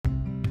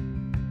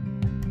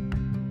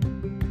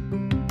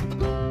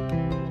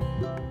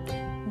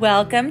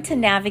Welcome to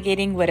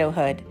Navigating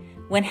Widowhood,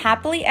 when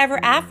happily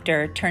ever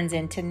after turns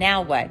into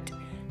now what?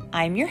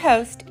 I'm your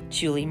host,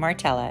 Julie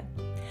Martella.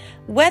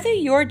 Whether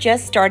you're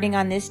just starting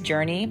on this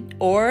journey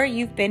or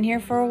you've been here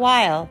for a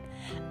while,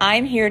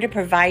 I'm here to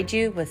provide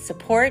you with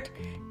support,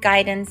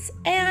 guidance,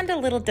 and a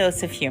little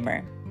dose of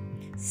humor.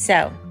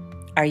 So,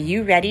 are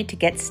you ready to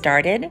get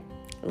started?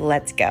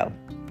 Let's go.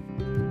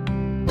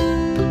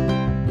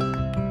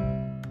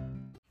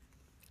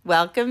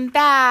 Welcome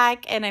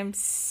back, and I'm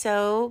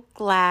so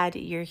glad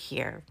you're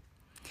here.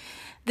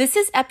 This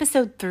is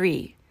episode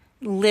 3,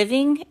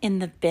 Living in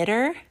the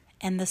Bitter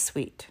and the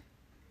Sweet.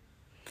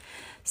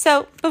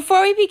 So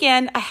before we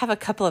begin, I have a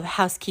couple of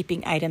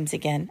housekeeping items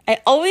again. I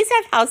always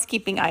have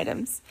housekeeping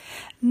items.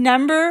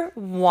 Number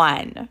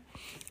 1,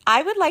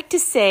 I would like to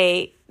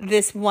say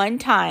this one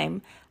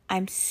time,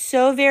 I'm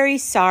so very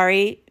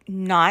sorry,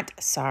 not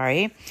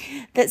sorry,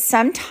 that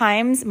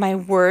sometimes my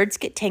words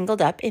get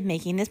tangled up in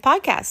making this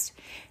podcast.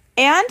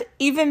 And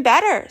even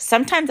better,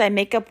 sometimes I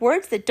make up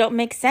words that don't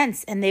make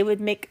sense, and they would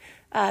make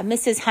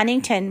Mrs.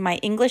 Huntington, my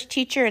English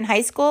teacher in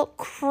high school,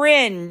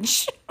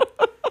 cringe.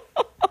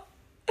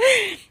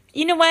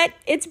 You know what?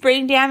 It's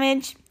brain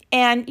damage,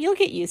 and you'll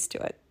get used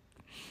to it.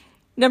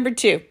 Number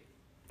 2,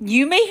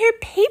 you may hear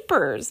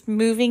papers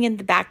moving in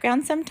the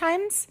background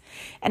sometimes,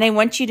 and I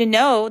want you to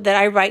know that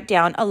I write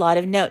down a lot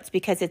of notes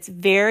because it's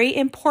very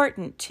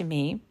important to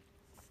me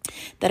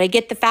that I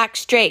get the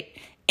facts straight.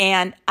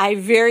 And I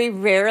very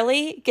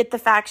rarely get the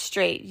facts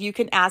straight. You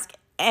can ask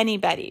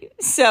anybody.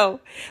 So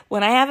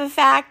when I have a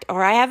fact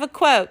or I have a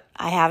quote,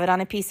 I have it on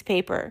a piece of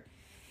paper.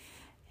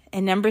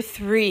 And number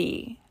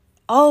 3,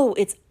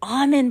 it's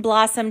almond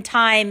blossom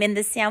time in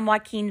the San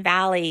Joaquin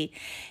Valley.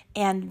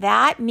 And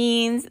that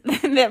means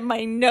that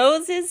my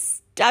nose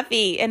is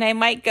stuffy and I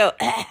might go,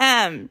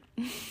 ahem.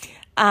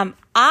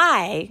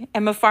 I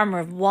am a farmer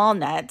of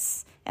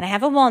walnuts and I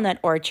have a walnut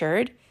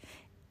orchard.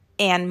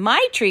 And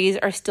my trees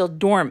are still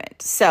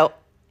dormant. So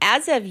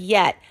as of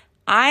yet,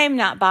 I'm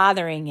not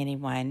bothering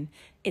anyone.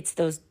 It's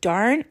those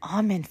darn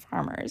almond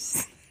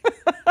farmers.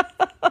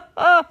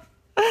 The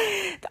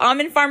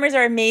almond farmers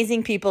are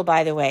amazing people,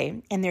 by the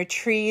way. And their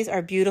trees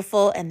are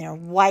beautiful and they're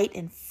white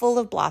and full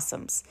of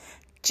blossoms.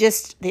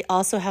 They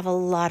also have a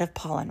lot of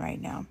pollen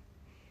right now.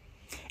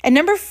 And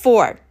number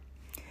 4,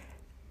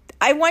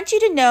 I want you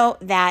to know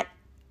that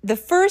the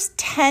first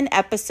 10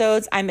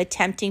 episodes I'm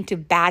attempting to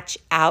batch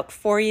out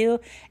for you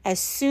as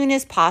soon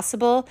as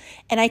possible.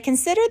 And I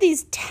consider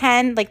these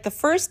 10, like the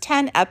first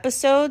 10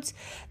 episodes,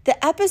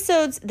 the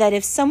episodes that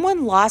if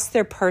someone lost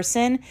their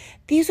person,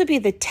 these would be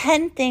the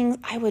 10 things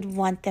I would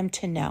want them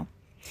to know.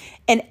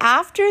 And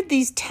after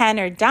these 10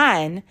 are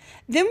done,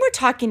 then we're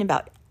talking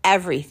about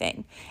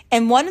everything.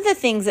 And one of the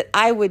things that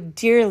I would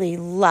dearly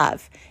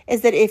love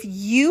is that if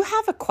you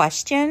have a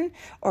question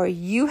or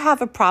you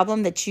have a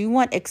problem that you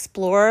want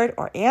explored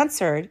or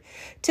answered,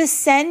 to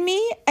send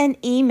me an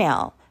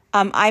email.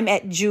 I'm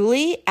at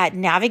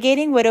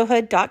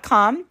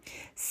julie@navigatingwidowhood.com.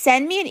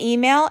 Send me an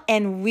email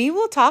and we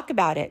will talk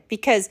about it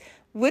because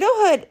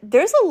widowhood,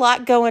 there's a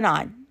lot going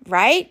on,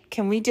 right?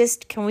 Can we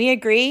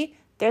agree?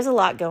 There's a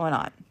lot going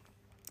on.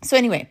 So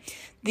anyway,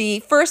 the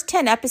first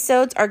 10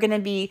 episodes are going to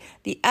be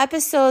the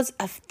episodes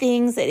of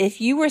things that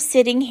if you were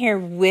sitting here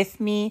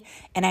with me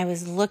and I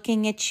was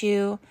looking at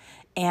you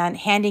and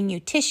handing you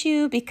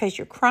tissue because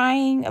you're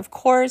crying, of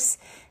course,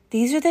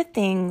 these are the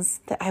things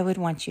that I would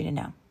want you to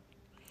know.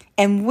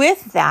 And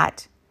with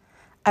that,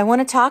 I want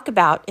to talk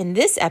about in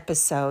this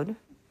episode,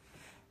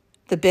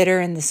 the bitter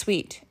and the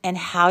sweet, and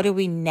how do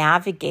we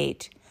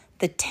navigate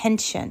the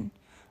tension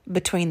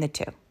between the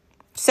two.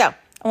 So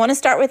I want to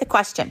start with a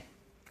question.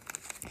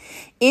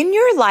 In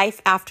your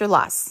life after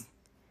loss,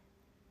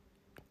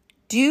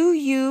 do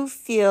you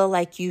feel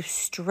like you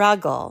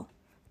struggle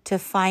to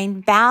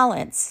find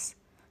balance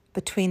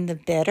between the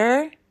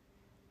bitter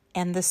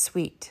and the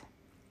sweet?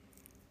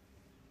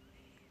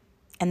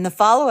 And the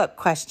follow-up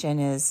question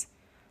is,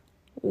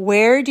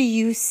 where do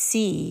you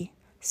see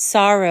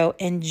sorrow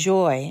and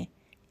joy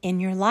in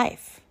your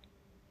life?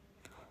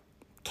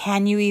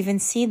 Can you even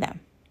see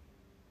them?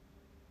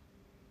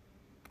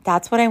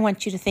 That's what I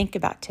want you to think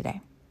about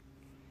today.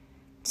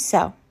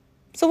 So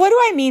what do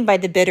I mean by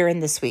the bitter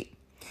and the sweet?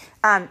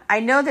 I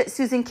know that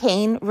Susan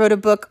Cain wrote a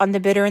book on the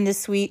bitter and the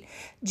sweet.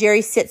 Jerry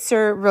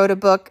Sitzer wrote a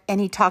book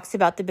and he talks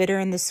about the bitter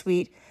and the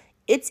sweet.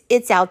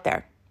 It's out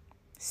there.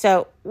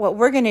 So what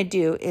we're going to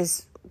do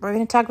is we're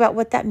going to talk about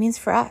what that means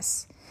for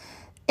us.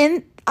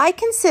 And I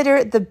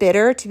consider the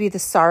bitter to be the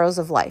sorrows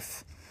of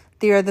life.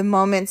 They are the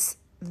moments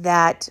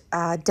that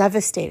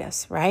devastate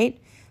us, right?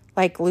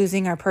 Like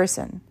losing our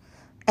person.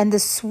 And the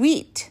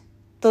sweet,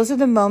 those are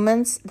the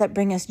moments that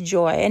bring us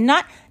joy. And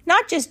not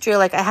just joy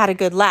like I had a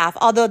good laugh,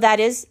 although that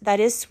is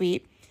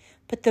sweet,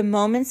 but the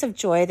moments of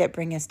joy that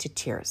bring us to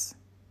tears.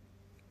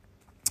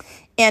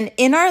 And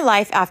in our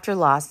life after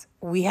loss,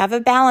 we have a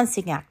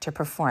balancing act to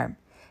perform.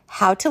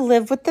 How to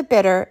live with the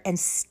bitter and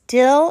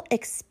still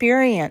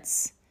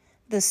experience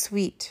the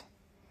sweet.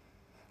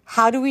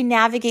 How do we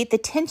navigate the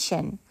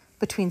tension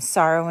between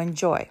sorrow and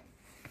joy?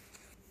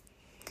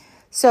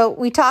 So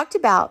we talked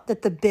about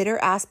that the bitter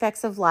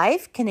aspects of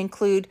life can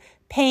include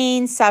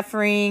pain,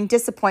 suffering,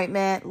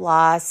 disappointment,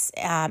 loss,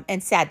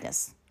 and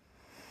sadness.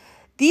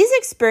 These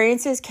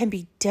experiences can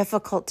be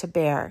difficult to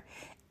bear,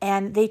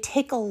 and they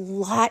take a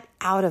lot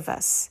out of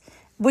us,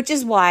 which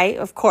is why,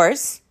 of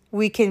course,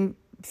 we can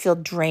feel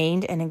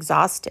drained and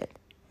exhausted.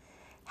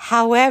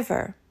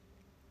 However,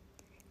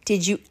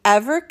 did you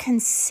ever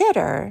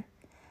consider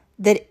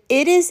that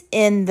it is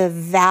in the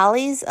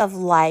valleys of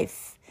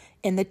life,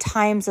 in the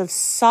times of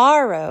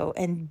sorrow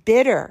and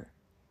bitter,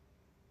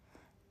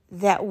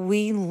 that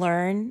we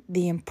learn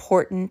the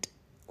important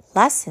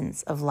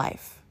lessons of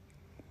life,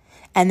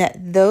 and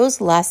that those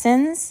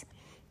lessons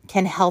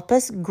can help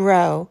us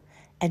grow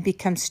and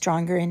become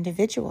stronger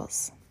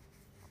individuals?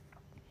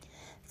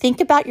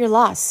 Think about your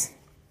loss.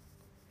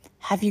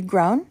 Have you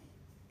grown?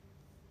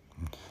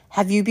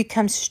 Have you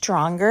become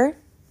stronger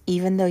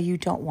even though you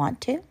don't want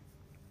to?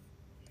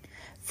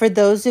 For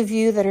those of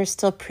you that are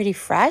still pretty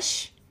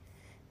fresh,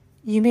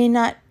 you may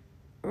not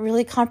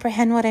really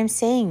comprehend what I'm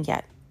saying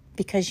yet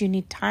because you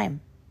need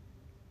time.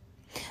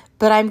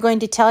 But I'm going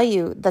to tell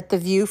you that the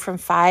view from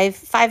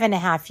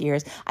 5.5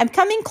 years, I'm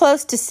coming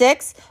close to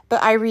 6,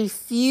 but I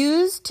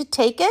refuse to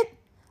take it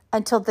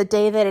until the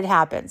day that it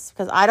happens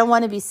because I don't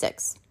want to be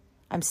 6.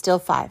 I'm still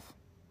 5.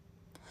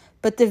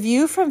 But the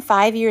view from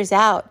 5 years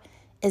out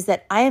is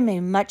that I am a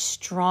much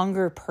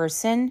stronger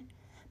person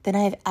than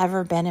I have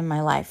ever been in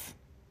my life.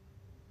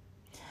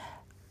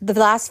 The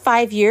last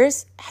 5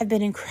 years have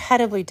been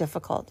incredibly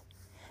difficult,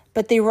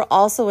 but they were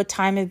also a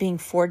time of being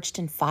forged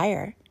in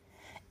fire.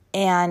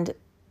 And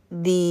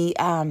the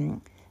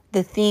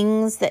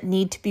things that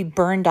need to be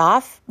burned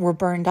off were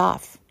burned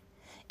off.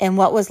 And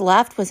what was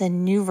left was a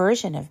new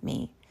version of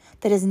me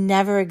that has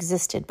never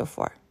existed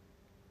before.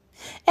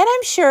 And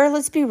I'm sure,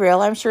 let's be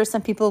real, I'm sure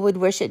some people would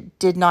wish it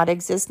did not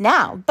exist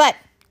now, but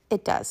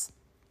it does.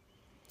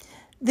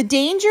 The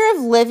danger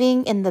of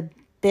living in the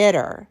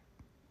bitter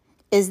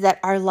is that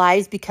our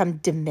lives become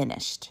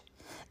diminished.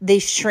 They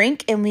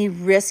shrink and we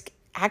risk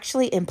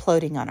actually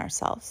imploding on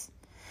ourselves.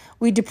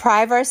 We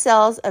deprive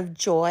ourselves of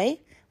joy.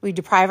 We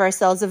deprive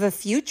ourselves of a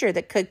future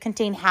that could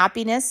contain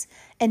happiness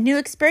and new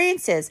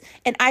experiences.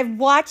 And I've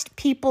watched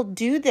people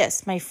do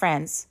this, my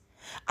friends.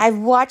 I've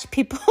watched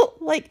people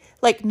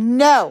like,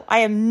 no, I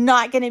am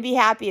not going to be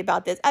happy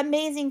about this.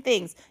 Amazing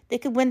things. They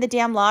could win the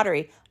damn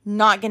lottery.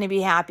 Not going to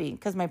be happy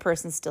because my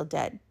person's still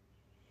dead.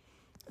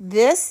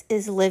 This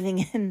is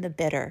living in the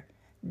bitter.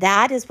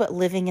 That is what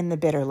living in the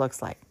bitter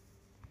looks like.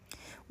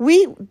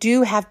 We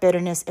do have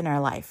bitterness in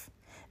our life.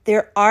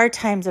 There are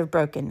times of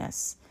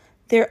brokenness.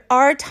 There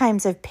are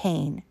times of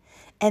pain.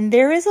 And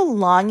there is a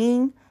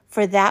longing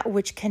for that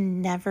which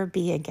can never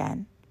be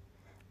again.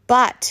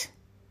 But,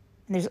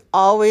 and there's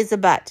always a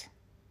but,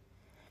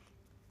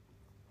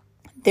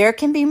 there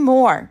can be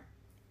more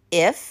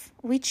if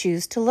we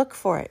choose to look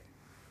for it.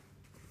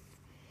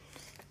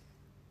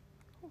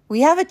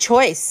 We have a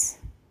choice,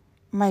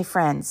 my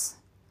friends.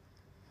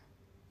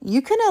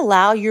 You can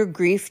allow your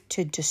grief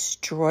to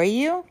destroy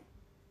you,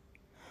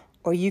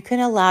 or you can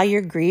allow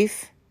your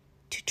grief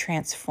to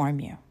transform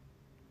you.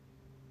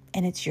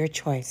 And it's your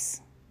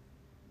choice.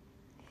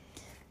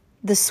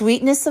 The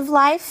sweetness of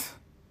life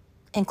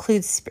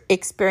includes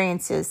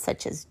experiences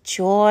such as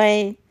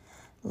joy,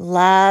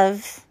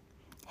 love,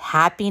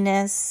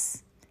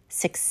 happiness,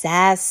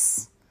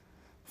 success,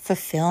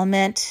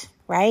 fulfillment,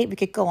 right? We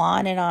could go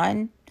on and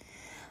on.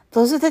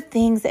 Those are the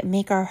things that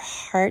make our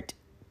heart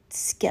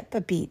skip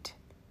a beat.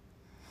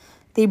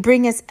 They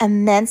bring us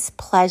immense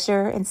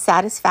pleasure and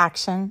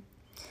satisfaction,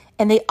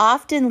 and they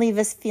often leave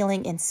us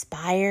feeling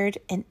inspired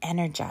and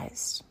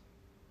energized.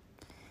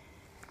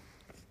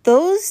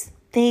 Those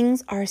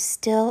things are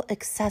still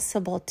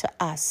accessible to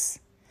us.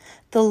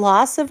 The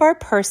loss of our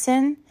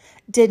person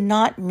did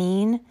not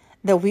mean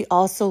that we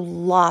also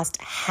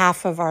lost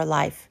half of our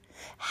life,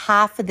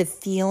 half of the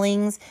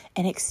feelings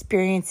and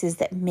experiences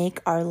that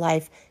make our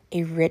life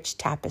a rich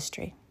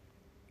tapestry.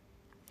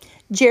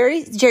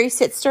 Jerry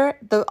Sittser,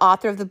 the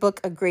author of the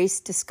book A Grace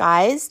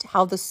Disguised,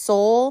 How the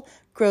Soul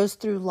Grows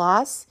Through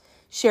Loss,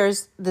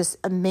 shares this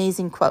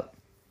amazing quote.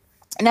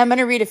 And I'm going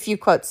to read a few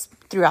quotes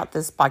throughout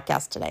this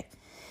podcast today.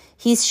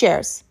 He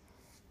shares,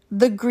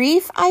 "The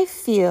grief I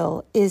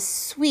feel is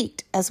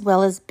sweet as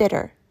well as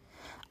bitter.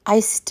 I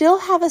still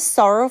have a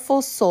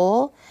sorrowful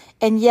soul,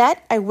 and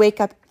yet I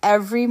wake up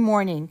every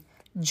morning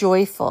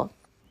joyful,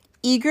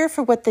 eager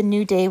for what the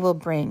new day will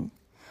bring.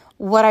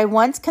 What I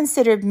once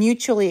considered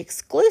mutually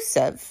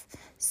exclusive,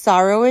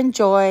 sorrow and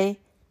joy,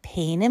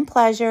 pain and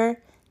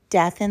pleasure,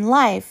 death and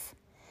life,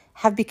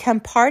 have become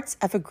parts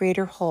of a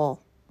greater whole.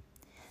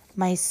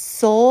 My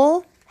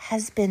soul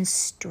has been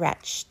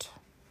stretched."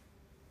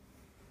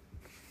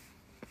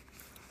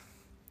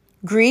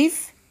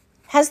 Grief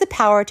has the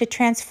power to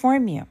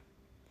transform you.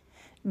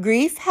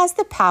 Grief has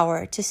the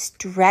power to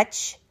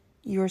stretch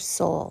your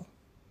soul.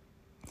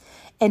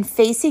 And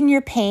facing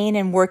your pain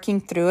and working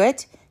through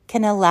it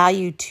can allow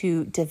you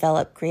to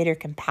develop greater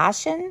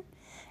compassion,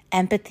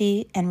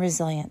 empathy, and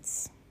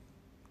resilience.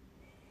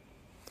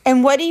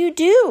 And what do you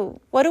do?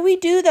 What do we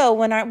do though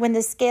when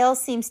the scale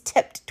seems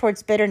tipped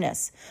towards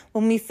bitterness,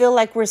 when we feel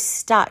like we're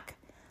stuck?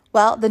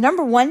 Well, the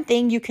number one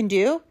thing you can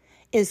do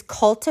is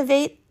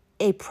cultivate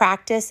a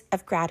practice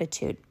of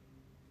gratitude.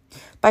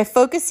 By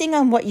focusing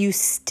on what you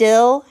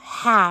still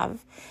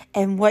have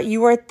and what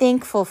you are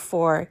thankful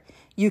for,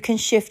 you can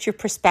shift your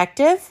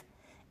perspective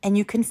and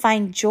you can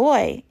find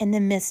joy in the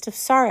midst of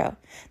sorrow.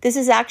 This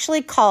is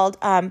actually called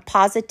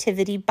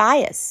positivity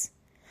bias.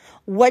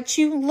 What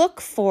you look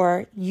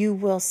for, you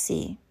will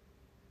see.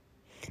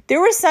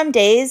 There were some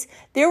days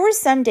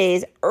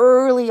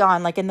early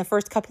on, like in the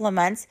first couple of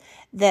months,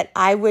 that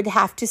I would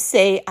have to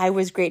say I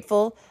was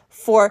grateful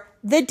for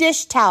the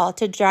dish towel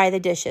to dry the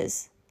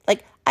dishes.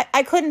 Like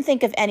I couldn't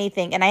think of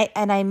anything. And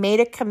I made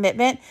a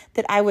commitment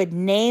that I would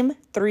name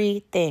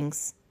 3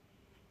 things.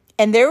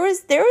 And there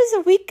was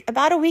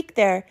about a week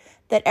there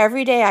that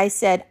every day I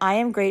said, I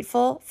am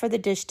grateful for the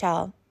dish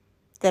towel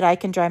that I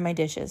can dry my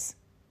dishes.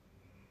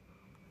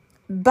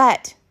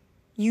 But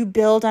you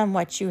build on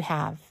what you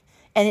have.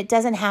 And it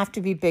doesn't have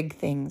to be big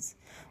things.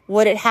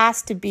 What it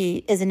has to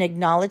be is an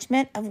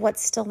acknowledgement of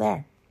what's still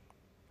there.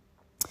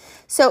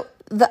 So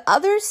the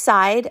other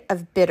side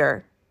of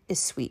bitter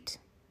is sweet.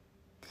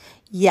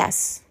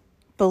 Yes,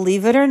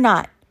 believe it or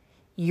not,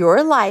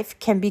 your life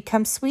can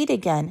become sweet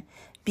again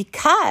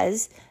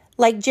because,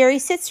 like Jerry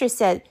Sitzer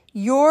said,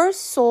 your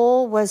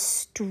soul was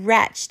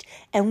stretched.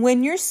 And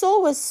when your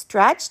soul was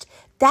stretched,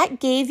 that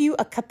gave you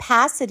a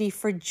capacity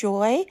for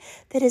joy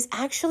that is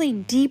actually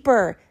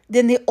deeper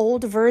than the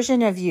old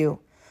version of you.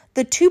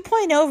 The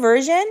 2.0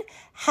 version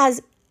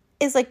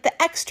is like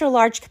the extra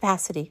large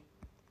capacity.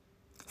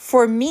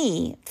 For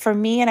me,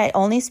 and I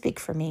only speak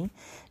for me,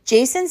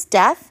 Jason's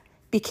death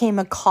became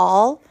a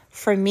call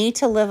for me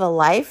to live a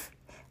life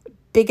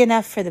big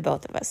enough for the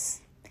both of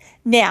us.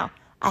 Now,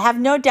 I have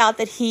no doubt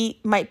that he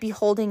might be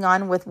holding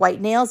on with white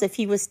nails if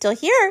he was still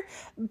here,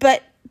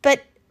 but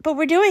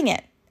we're doing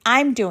it.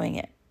 I'm doing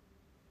it.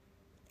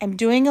 I'm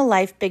doing a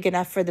life big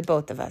enough for the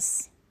both of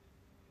us.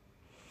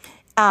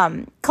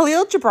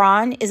 Khalil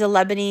Gibran is a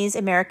Lebanese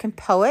American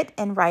poet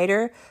and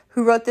writer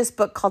who wrote this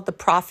book called The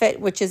Prophet,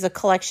 which is a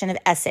collection of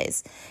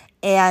essays.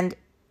 And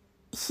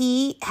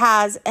he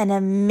has an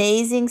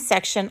amazing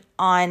section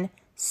on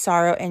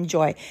sorrow and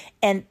joy.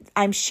 And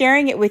I'm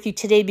sharing it with you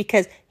today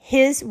because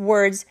his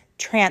words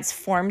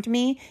transformed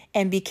me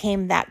and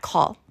became that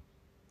call.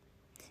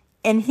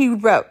 And he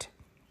wrote,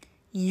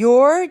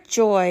 "Your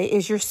joy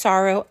is your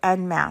sorrow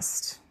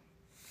unmasked.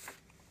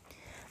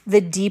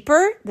 The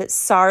deeper that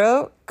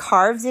sorrow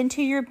carves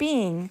into your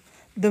being,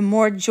 the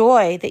more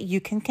joy that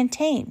you can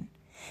contain.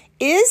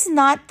 Is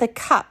not the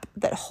cup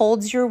that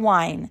holds your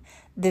wine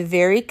the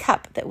very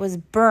cup that was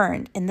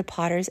burned in the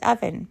potter's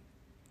oven?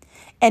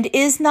 And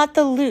is not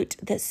the lute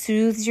that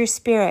soothes your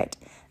spirit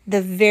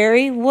the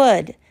very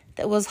wood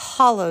that was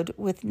hollowed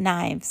with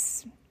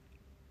knives?"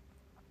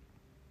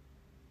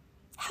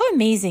 How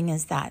amazing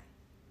is that?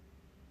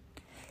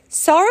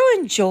 Sorrow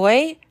and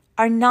joy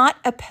are not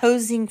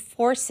opposing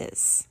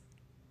forces.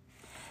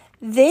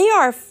 They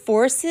are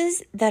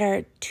forces that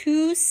are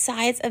 2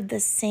 sides of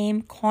the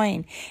same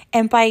coin.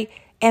 And by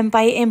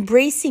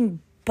embracing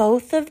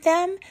both of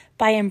them,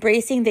 by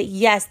embracing that,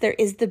 yes, there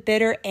is the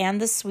bitter and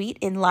the sweet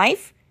in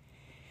life,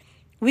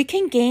 we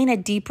can gain a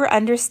deeper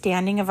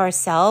understanding of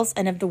ourselves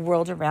and of the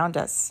world around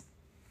us.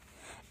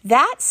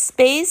 That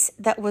space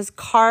that was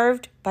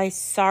carved by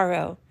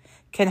sorrow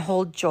can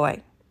hold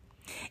joy.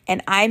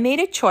 And I made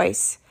a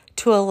choice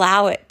to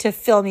allow it to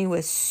fill me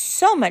with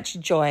so much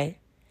joy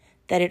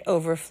that it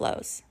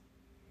overflows.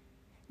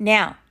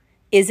 Now,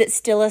 is it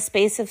still a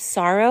space of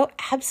sorrow?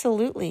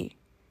 Absolutely.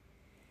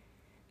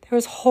 There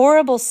was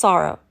horrible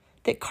sorrow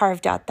that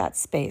carved out that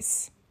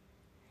space.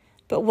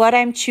 But what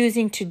I'm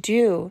choosing to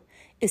do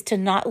is to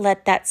not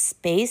let that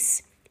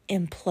space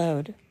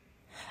implode.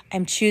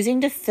 I'm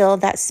choosing to fill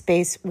that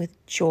space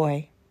with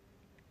joy.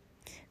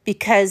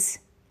 Because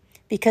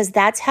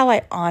that's how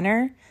I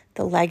honor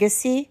the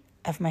legacy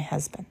of my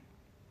husband.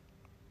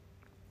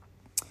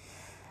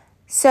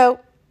 So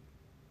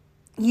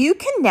you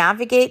can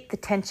navigate the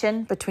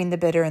tension between the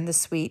bitter and the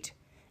sweet,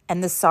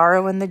 and the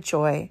sorrow and the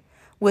joy,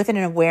 with an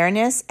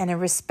awareness and a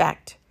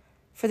respect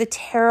for the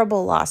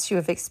terrible loss you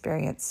have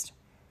experienced,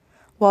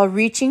 while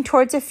reaching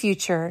towards a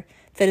future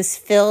that is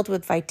filled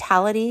with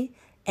vitality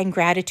and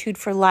gratitude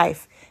for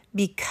life,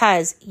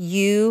 because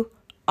you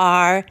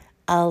are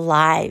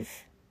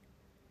alive.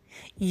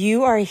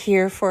 You are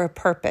here for a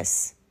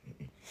purpose.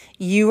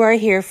 You are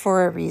here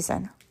for a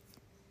reason.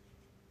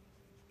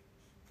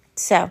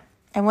 So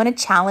I want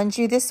to challenge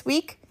you this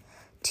week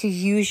to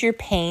use your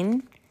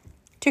pain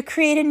to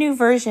create a new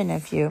version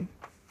of you.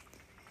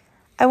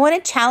 I want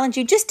to challenge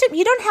you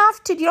you don't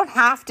have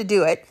to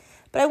do it,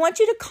 but I want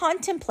you to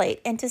contemplate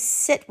and to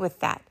sit with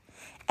that.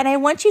 And I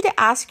want you to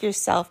ask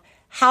yourself,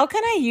 how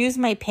can I use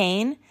my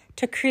pain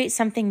to create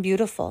something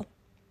beautiful?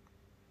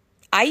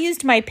 I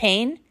used my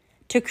pain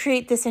to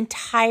create this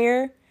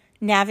entire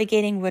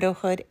navigating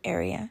widowhood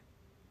area.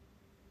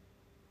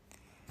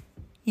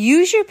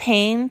 Use your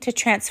pain to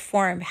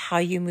transform how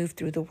you move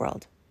through the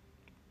world.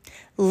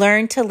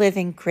 learn to live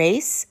in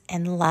grace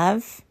and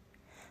love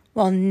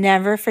while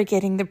never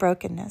forgetting the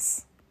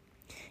brokenness.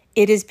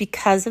 It is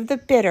because of the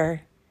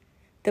bitter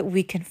that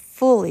we can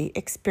fully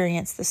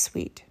experience the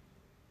sweet.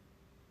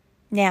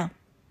 Now,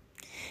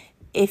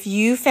 if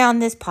you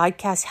found this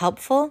podcast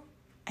helpful,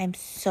 I'm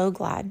so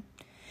glad.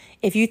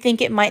 If you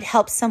think it might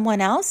help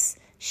someone else,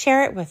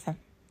 share it with them.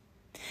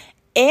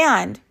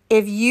 And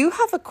if you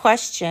have a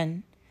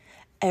question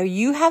or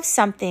you have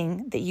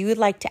something that you would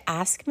like to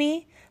ask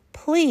me,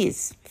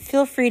 please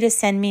feel free to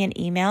send me an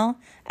email.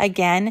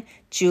 Again,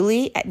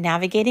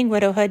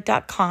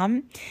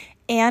 julie@navigatingwidowhood.com,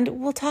 and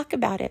we'll talk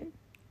about it.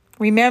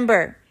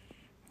 Remember,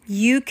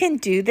 you can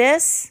do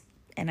this,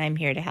 and I'm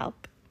here to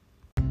help.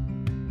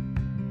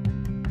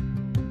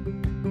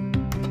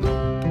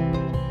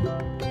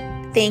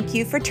 Thank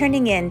you for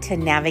tuning in to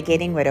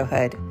Navigating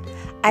Widowhood.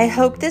 I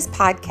hope this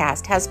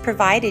podcast has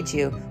provided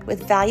you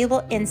with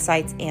valuable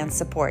insights and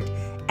support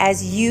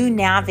as you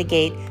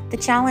navigate the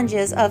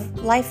challenges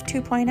of Life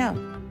 2.0.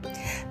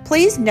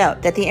 Please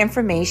note that the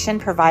information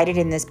provided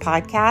in this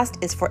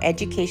podcast is for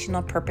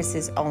educational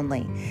purposes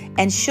only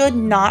and should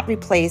not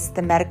replace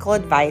the medical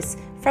advice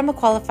from a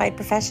qualified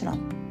professional.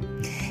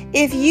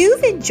 If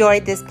you've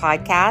enjoyed this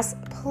podcast,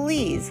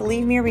 please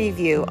leave me a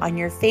review on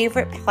your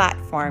favorite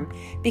platform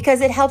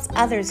because it helps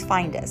others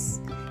find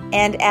us.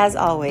 And as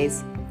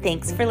always,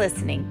 thanks for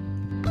listening.